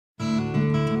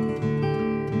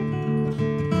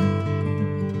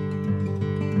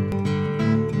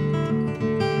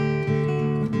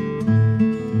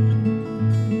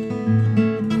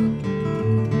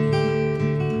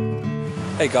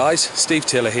Hey guys, Steve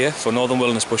Taylor here for Northern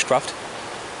Wilderness Bushcraft.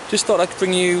 Just thought I'd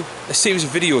bring you a series of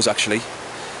videos actually.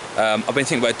 I've been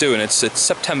thinking about doing it. It's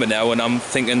September now and I'm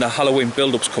thinking the Halloween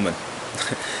build-up's coming.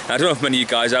 I don't know if many of you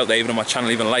guys out there, even on my channel,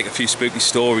 even like a few spooky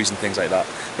stories and things like that.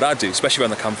 But I do, especially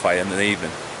around the campfire in the evening.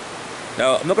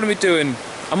 Now, I'm not going to be doing,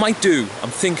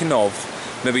 I'm thinking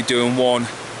of maybe doing one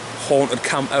haunted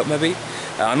camp out maybe.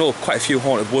 I know quite a few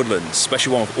haunted woodlands,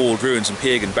 especially one with old ruins and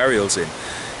pagan burials in.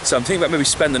 So I'm thinking about maybe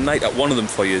spending the night at one of them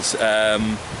for you.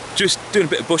 Just doing a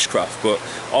bit of bushcraft, but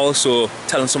also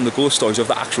telling some of the ghost stories of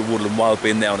the actual woodland while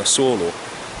being there on a solo.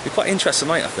 It'll be quite an interesting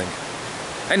night, I think.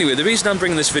 Anyway, the reason I'm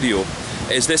bringing this video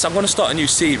is this: I'm going to start a new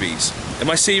series. And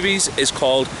my series is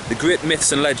called The Great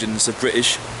Myths and Legends of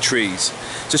British Trees.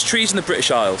 So there's trees in the British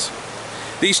Isles.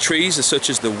 These trees are such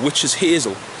as the witch's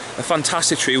hazel, a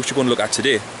fantastic tree which we're going to look at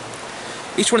today.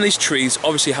 Each one of these trees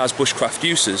obviously has bushcraft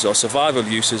uses or survival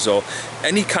uses or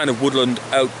any kind of woodland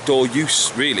outdoor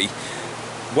use really.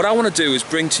 What I want to do is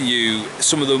bring to you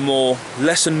some of the more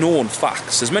lesser known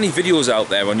facts. There's many videos out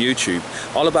there on YouTube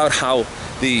all about how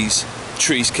these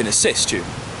trees can assist you.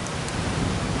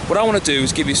 What I want to do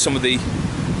is give you some of the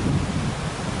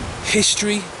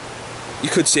history, you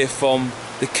could say from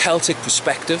the Celtic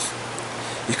perspective,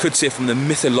 you could say from the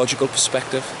mythological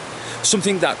perspective,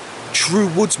 something that true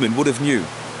woodsmen would have knew.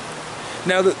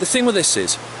 Now the thing with this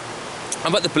is,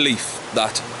 I'm at the belief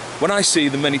that when I see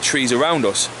the many trees around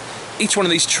us, each one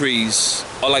of these trees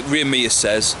are, like Ray Mia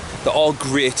says, they're all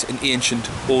great and ancient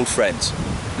old friends.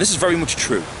 And this is very much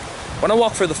true. When I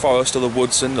walk through the forest or the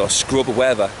woods or scrub or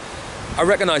wherever, I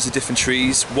recognise the different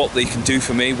trees, what they can do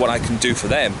for me, what I can do for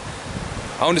them.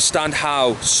 I understand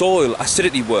how soil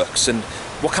acidity works and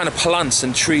what kind of plants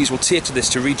and trees will take to this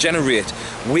to regenerate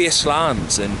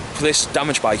wastelands and place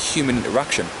damaged by human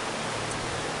interaction.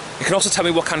 It can also tell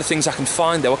me what kind of things I can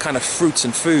find there, what kind of fruits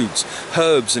and foods,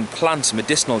 herbs and plants and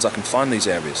medicinals I can find in these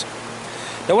areas.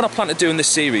 Now what I plan to do in this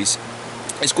series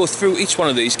is go through each one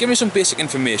of these, give me some basic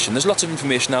information. There's lots of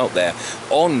information out there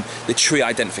on the tree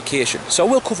identification. So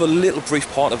I will cover a little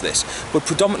brief part of this, but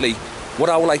predominantly what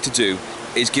I would like to do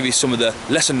is give you some of the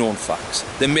lesser known facts,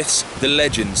 the myths, the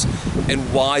legends,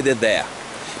 and why they're there.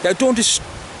 Now don't just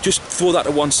throw that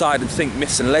to one side and think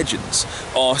myths and legends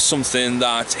are something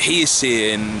that he is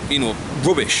saying, you know,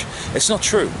 rubbish. It's not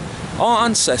true. Our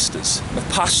ancestors have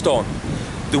passed on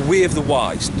the way of the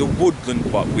wise, the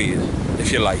woodland way,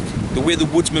 if you like. The way the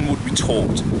woodsman would be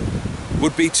taught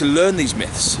would be to learn these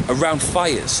myths around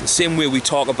fires, the same way we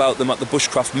talk about them at the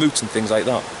bushcraft moots and things like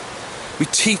that. We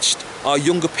teach our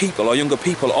younger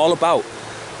people all about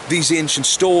these ancient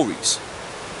stories.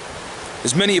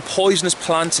 There's many a poisonous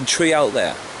plant and tree out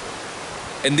there,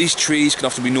 and these trees can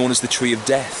often be known as the tree of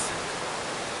death.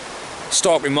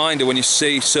 Stark reminder when you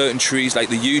see certain trees like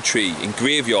the yew tree in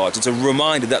graveyards, it's a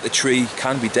reminder that the tree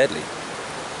can be deadly.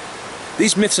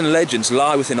 These myths and legends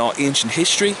lie within our ancient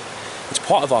history. It's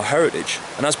part of our heritage,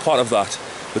 and as part of that,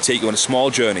 we'll take you on a small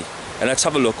journey and let's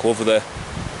have a look over the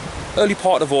early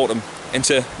part of autumn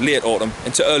into late autumn,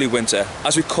 into early winter,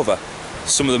 as we cover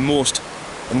some of the most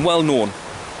and well-known,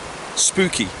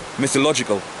 spooky,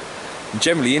 mythological, and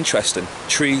generally interesting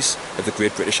trees of the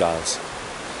Great British Isles.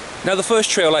 Now the first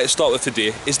tree I'd like to start with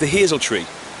today is the hazel tree,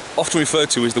 often referred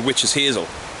to as the witch's hazel.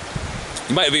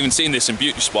 You might have even seen this in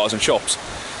beauty spas and shops.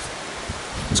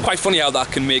 It's quite funny how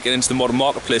that can make it into the modern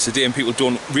marketplace today and people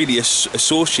don't really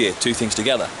associate two things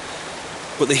together.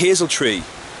 But the hazel tree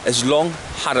has long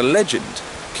had a legend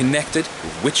connected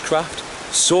with witchcraft,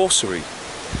 sorcery,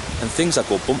 and things that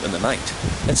go bump in the night.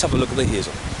 Let's have a look at the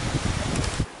hazel.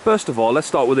 First of all, let's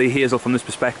start with the hazel from this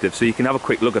perspective so you can have a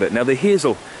quick look at it. Now the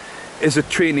hazel is a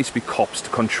tree that needs to be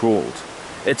copsed, controlled.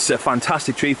 It's a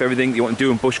fantastic tree for everything you want to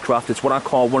do in bushcraft. It's what I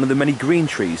call one of the many green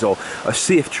trees, or a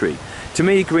safe tree. To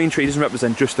me, a green tree doesn't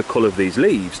represent just the colour of these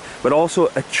leaves, but also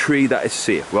a tree that is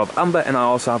safe. We have amber and I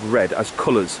also have red as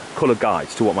colour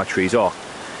guides to what my trees are.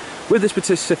 With this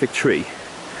specific tree,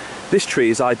 this tree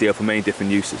is ideal for many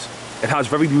different uses. It has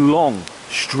very long,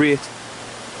 straight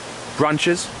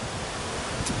branches,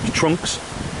 trunks.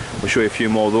 We'll show you a few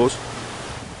more of those.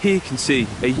 Here you can see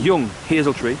a young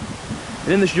hazel tree,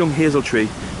 and in this young hazel tree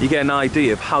you get an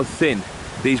idea of how thin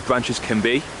these branches can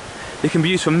be. They can be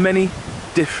used for many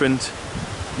different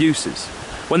uses.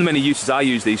 One of the many uses I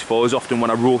use these for is often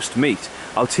when I roast meat.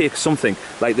 I'll take something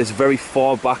like this very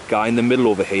far back guy in the middle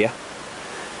over here.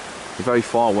 The very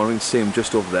far one, we can see him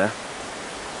just over there.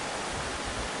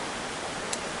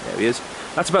 There he is.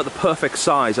 That's about the perfect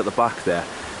size at the back there.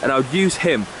 And I would use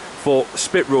him for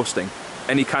spit roasting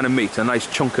any kind of meat, a nice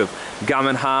chunk of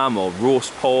gammon ham or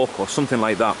roast pork or something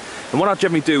like that. And what I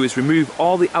generally do is remove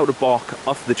all the outer bark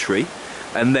off the tree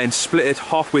and then split it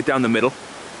halfway down the middle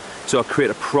So I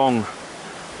create a prong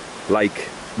like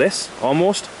this,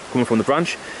 almost, coming from the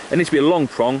branch. It needs to be a long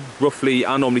prong, roughly,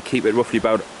 I normally keep it roughly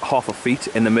about half a feet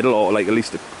in the middle, or like at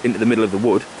least into the middle of the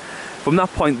wood. From that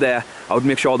point there, I would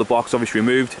make sure all the bark's obviously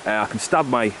removed. I can stab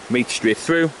my meat straight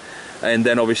through, and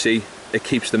then obviously it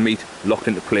keeps the meat locked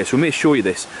into place. We may show you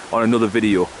this on another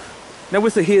video. Now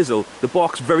with the hazel, the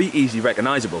bark's very easily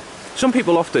recognisable. Some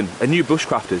people often, new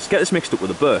bushcrafters, get this mixed up with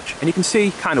the birch, and you can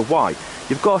see kind of why.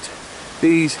 You've got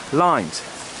these lines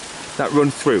that run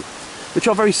through, which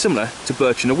are very similar to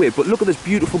birch in a way, but look at this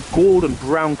beautiful golden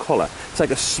brown colour. It's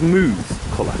like a smooth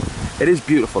colour. It is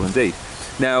beautiful indeed.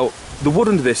 Now, the wood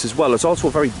under this as well is also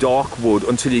a very dark wood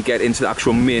until you get into the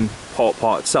actual main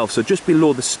part itself. So just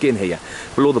below the skin here,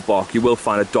 below the bark, you will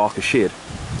find a darker shade.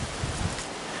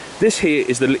 This here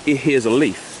is the hazel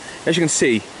leaf. As you can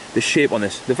see, the shape on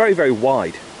this, they're very, very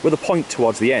wide, with a point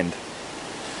towards the end.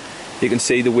 You can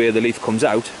see the way the leaf comes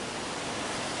out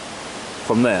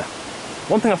from there.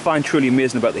 One thing I find truly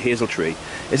amazing about the hazel tree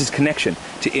is its connection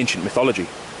to ancient mythology.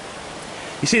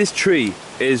 You see, this tree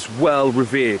is well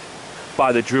revered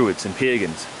by the Druids and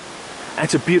pagans, and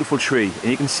it's a beautiful tree,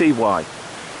 and you can see why.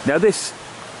 Now this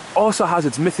also has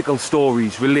its mythical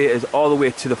stories related all the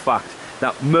way to the fact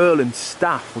that Merlin's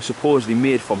staff was supposedly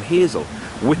made from hazel,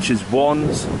 witches'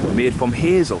 wands made from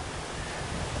hazel.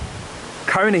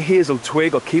 Carrying a hazel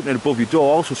twig or keeping it above your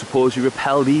door also supposedly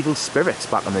repelled evil spirits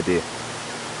back in the day.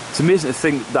 It's amazing to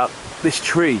think that this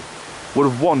tree would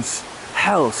have once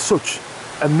held such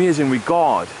amazing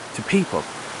regard to people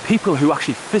who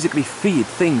actually physically feared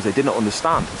things they did not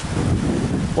understand.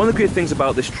 One of the great things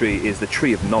about this tree is the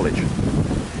tree of knowledge.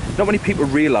 Not many people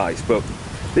realise, but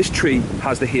this tree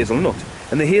has the hazelnut,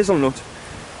 and the hazelnut,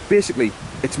 basically,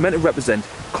 it's meant to represent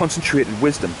concentrated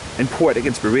wisdom and poetic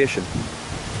inspiration.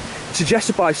 It's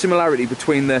suggested by similarity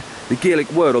between the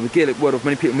Gaelic word, or the Gaelic word of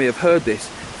many people may have heard this,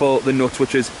 for the nut,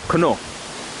 which is cano.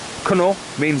 Cano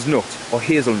means nut, or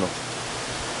hazelnut.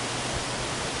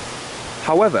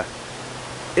 However,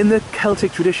 in the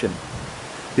Celtic tradition,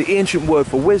 the ancient word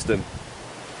for wisdom,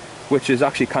 which is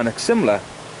actually kind of similar,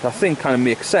 I think kind of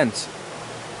makes sense.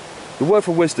 The word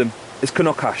for wisdom is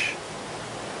Cnochash.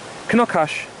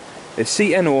 Cnochash is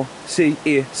C-N-O-C-A-C-H.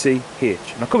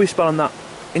 And I could be spelling that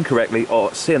incorrectly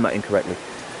or saying that incorrectly,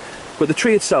 but the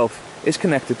tree itself is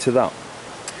connected to that.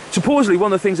 Supposedly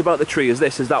one of the things about the tree is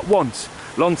this, is that once,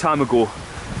 long time ago,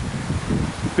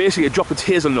 basically it dropped its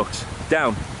hazelnuts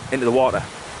down into the water,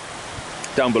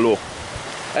 down below.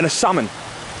 And a salmon,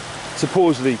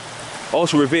 supposedly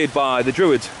also revered by the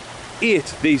Druids,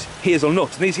 ate these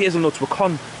hazelnuts. And these hazelnuts were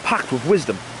packed with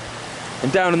wisdom.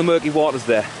 And down in the murky waters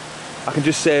there, I can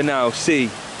just say now, see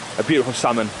a beautiful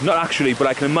salmon. Not actually, but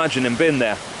I can imagine him being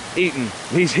there, eating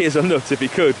these hazelnuts if he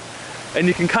could. And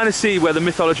you can kind of see where the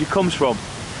mythology comes from.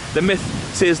 The myth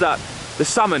says that the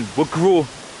salmon would grow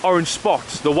orange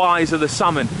spots. The wiser the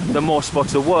salmon, the more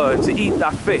spots there were. To eat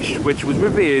that fish, which was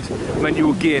revered, meant you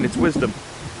would gain its wisdom,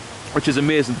 which is an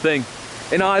amazing thing.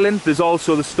 In Ireland, there's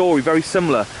also the story, very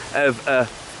similar, of a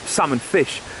salmon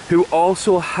fish who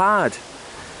also had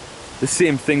the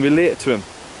same thing related to him.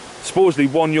 Supposedly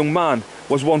one young man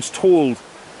was once told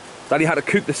that he had to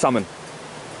cook the salmon.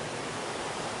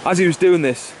 As he was doing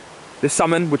this, the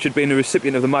salmon, which had been the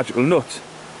recipient of the magical nut,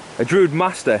 a Druid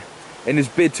master, in his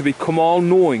bid to become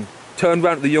all-knowing, turned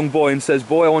round to the young boy and says,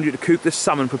 "Boy, I want you to cook this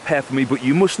salmon, prepare for me, but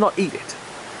you must not eat it."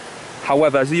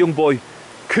 However, as the young boy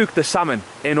cooked the salmon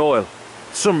in oil,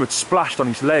 some had splashed on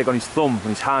his leg, on his thumb, on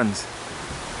his hands.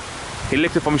 He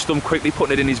licked it from his thumb quickly,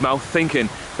 putting it in his mouth, thinking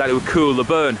that it would cool the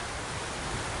burn.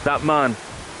 That man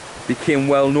became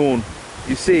well known.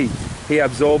 You see, he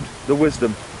absorbed the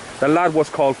wisdom. The lad was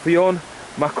called Fionn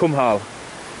Mac Cumhal,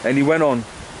 and he went on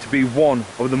to be one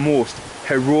of the most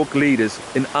heroic leaders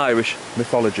in Irish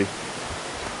mythology.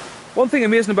 One thing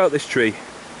amazing about this tree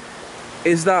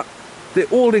is that the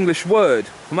Old English word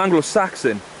from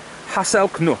Anglo-Saxon, Hazel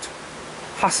knut,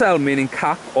 Hazel meaning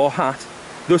cap or hat,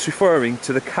 thus referring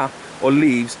to the cap or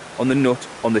leaves on the nut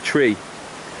on the tree.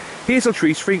 Hazel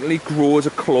trees frequently grow as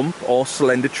a clump or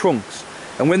slender trunks,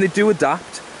 and when they do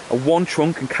adapt a one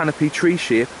trunk and canopy tree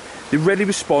shape, they readily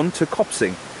respond to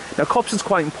copsing. Now copsing is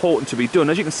quite important to be done.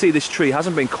 As you can see, this tree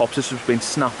hasn't been copsed, it's just been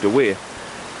snapped away.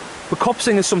 But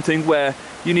copsing is something where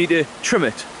you need to trim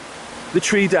it, the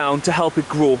tree down, to help it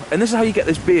grow. And this is how you get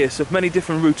this base of many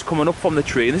different roots coming up from the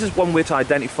tree. And this is one way to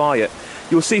identify it.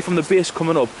 You'll see from the base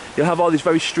coming up, you'll have all these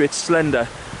very straight, slender,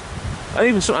 and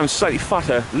even sometimes slightly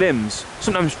fatter limbs.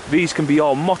 Sometimes these can be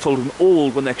all mottled and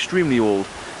old when they're extremely old.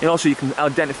 And also you can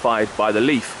identify it by the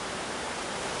leaf.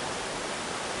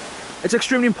 It's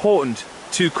extremely important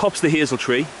to copse the hazel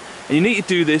tree, and you need to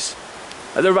do this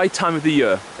at the right time of the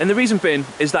year, and the reason being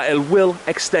is that it will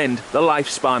extend the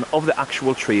lifespan of the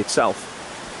actual tree itself.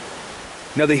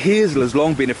 Now, the hazel has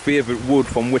long been a favourite wood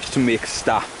from which to make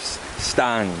staffs,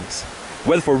 stangs,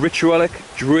 whether for ritualic,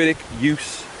 druidic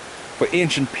use, for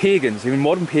ancient pagans, even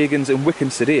modern pagans and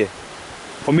Wiccans today,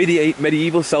 for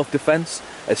medieval self-defence,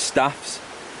 as staffs,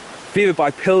 favoured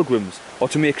by pilgrims, or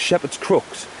to make shepherd's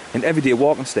crooks and everyday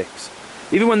walking sticks.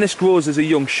 Even when this grows as a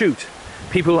young shoot,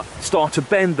 people start to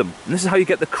bend them, and this is how you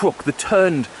get the crook, the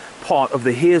turned part of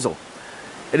the hazel.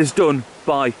 It is done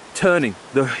by turning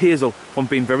the hazel from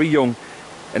being very young,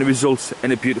 and it results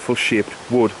in a beautiful shaped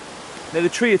wood. Now, the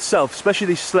tree itself, especially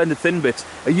these slender thin bits,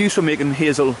 are used for making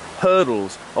hazel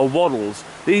hurdles or waddles.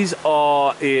 These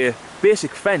are a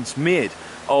basic fence made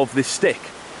of this stick.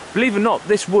 Believe it or not,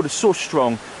 this wood is so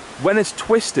strong, when it's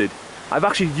twisted, I've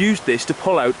actually used this to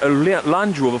pull out a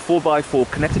Land Rover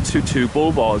 4x4 connected to 2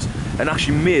 bull bars, and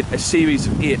actually made a series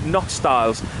of 8 knot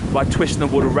styles by twisting the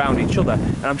wood around each other.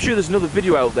 And I'm sure there's another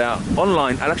video out there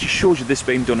online that actually shows you this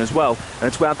being done as well, and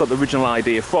it's where I got the original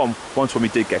idea from once when we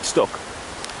did get stuck.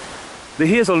 The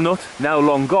hazelnut, now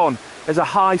long gone, is a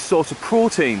high source of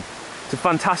protein. It's a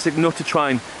fantastic nut to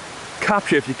try and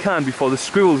capture if you can before the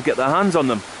squirrels get their hands on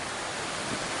them.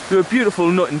 They're a beautiful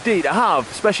nut indeed to have,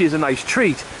 especially as a nice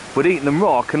treat, but eating them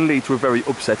raw can lead to a very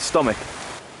upset stomach.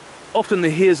 Often the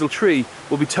hazel tree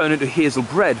will be turned into hazel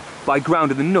bread by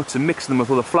grounding the nuts and mixing them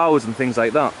with other flowers and things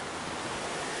like that.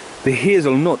 The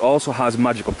hazelnut also has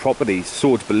magical properties,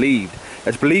 so it's believed.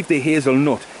 It's believed the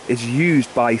hazelnut is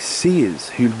used by seers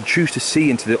who choose to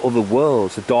see into the other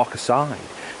worlds, the darker side,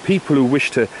 people who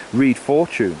wish to read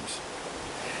fortunes.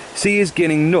 Seers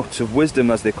gaining nuts of wisdom,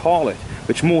 as they call it,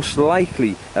 which most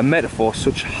likely a metaphor for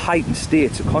such heightened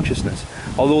states of consciousness,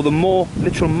 although the more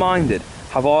literal-minded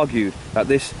have argued that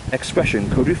this expression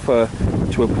could refer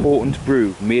to a potent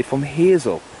brew made from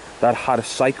hazel that had a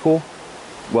psychotropic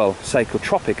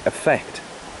effect.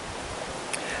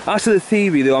 As to the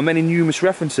theory, there are many numerous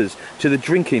references to the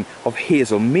drinking of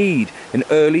hazel mead in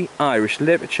early Irish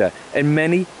literature, and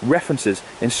many references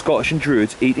in Scottish and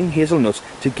Druids eating hazelnuts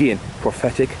to gain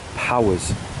prophetic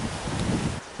powers.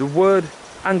 The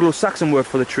Anglo-Saxon word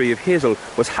for the tree of hazel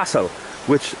was Hazel,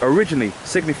 which originally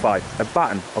signified a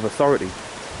baton of authority.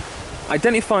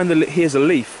 Identifying the hazel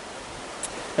leaf.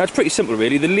 Now, it's pretty simple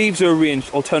really. The leaves are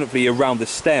arranged alternately around the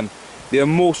stem. They are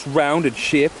most round in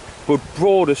shape, but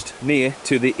broadest near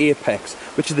to the apex,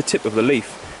 which is the tip of the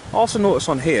leaf. Also notice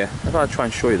on here, if I try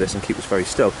and show you this and keep this very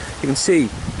still, you can see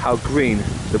how green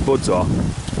the buds are.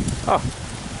 Oh,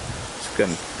 it's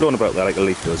getting blown about there like a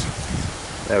leaf does.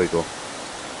 There we go.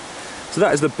 So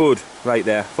that is the bud right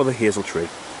there for the hazel tree.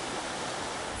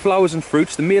 Flowers and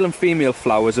fruits. The male and female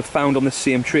flowers are found on the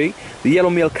same tree. The yellow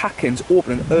male catkins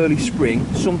open in early spring,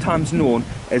 sometimes known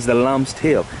as the lamb's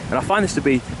tail. And I find this to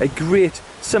be a great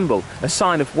symbol, a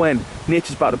sign of when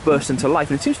nature's about to burst into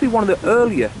life. And it seems to be one of the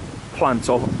earlier plants,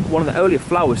 or one of the earlier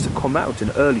flowers to come out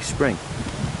in early spring.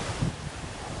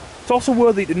 It's also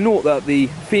worthy to note that the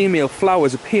female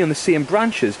flowers appear on the same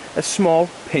branches as small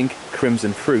pink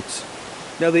crimson fruits.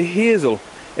 Now, the hazel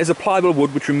is a pliable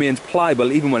wood which remains pliable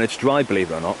even when it's dry,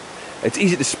 believe it or not. It's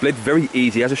easy to split, very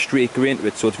easy, has a straight grain to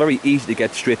it, so it's very easy to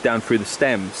get straight down through the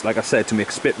stems, like I said, to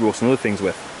make spit roast and other things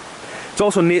with. It's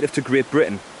also native to Great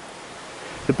Britain.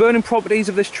 The burning properties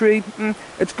of this tree,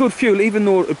 it's good fuel, even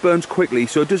though it burns quickly,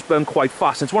 so it does burn quite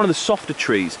fast. It's one of the softer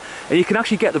trees, and you can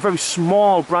actually get the very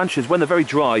small branches when they're very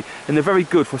dry, and they're very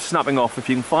good for snapping off if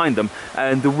you can find them,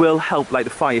 and they will help light a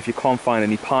fire if you can't find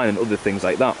any pine and other things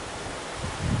like that.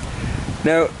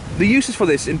 Now, the uses for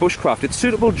this in bushcraft, it's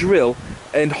suitable drill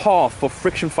and hearth for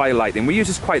friction fire lighting. We use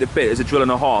this quite a bit as a drill and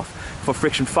a hearth for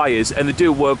friction fires, and they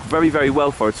do work very, very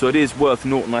well for it, so it is worth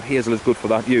noting that hazel is good for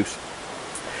that use.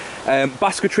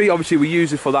 Basketry, obviously we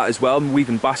use it for that as well,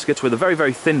 weaving baskets with the very,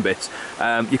 very thin bits.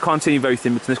 You can't see any very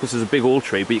thin bits in this because there's a big old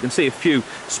tree, but you can see a few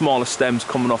smaller stems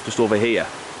coming off just over here.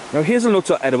 Now,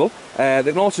 hazelnuts are edible. They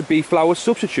can also be flower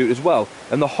substitute as well,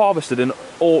 and they're harvested in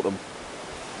autumn.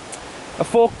 A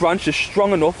forked branch is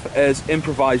strong enough as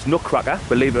improvised nutcracker,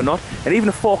 believe it or not, and even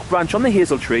a forked branch on the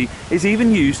hazel tree is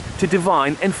even used to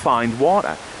divine and find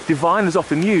water. Diviners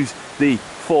often use the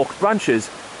forked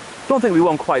branches. Don't think we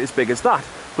want quite as big as that,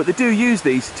 but they do use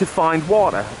these to find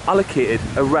water allocated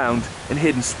around in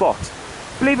hidden spots.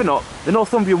 Believe it or not, the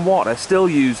Northumbrian Water still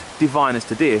use diviners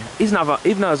today.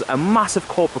 Even as a massive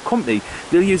corporate company,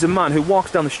 they'll use a man who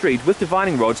walks down the street with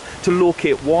divining rods to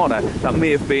locate water that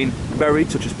may have been buried,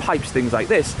 such as pipes, things like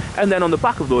this, and then on the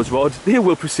back of those rods, they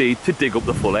will proceed to dig up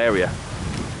the full area.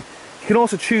 You can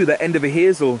also chew the end of a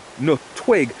hazelnut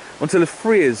twig until it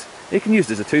frees. You can use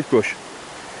it as a toothbrush.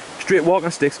 straight walking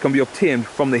sticks can be obtained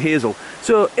from the hazel.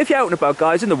 So if you're out and about,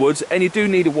 guys, in the woods and you do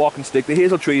need a walking stick, the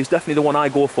hazel tree is definitely the one I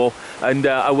go for, and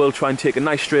I will try and take a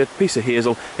nice straight piece of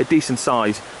hazel, a decent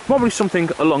size, probably something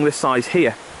along this size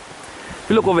here. If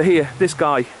you look over here, this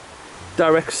guy,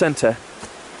 direct centre,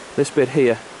 this bit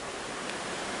here,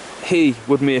 he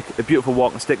would make a beautiful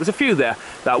walking stick. There's a few there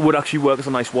that would actually work as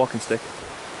a nice walking stick.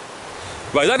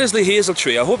 Right, that is the hazel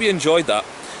tree. I hope you enjoyed that.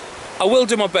 I will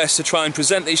do my best to try and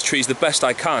present these trees the best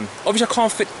I can. Obviously I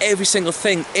can't fit every single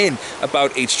thing in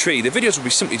about each tree. The videos would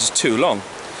be simply just too long.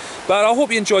 But I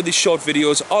hope you enjoyed these short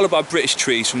videos all about British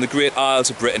trees from the Great Isles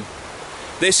of Britain.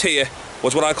 This here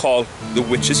was what I call the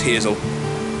witch's hazel.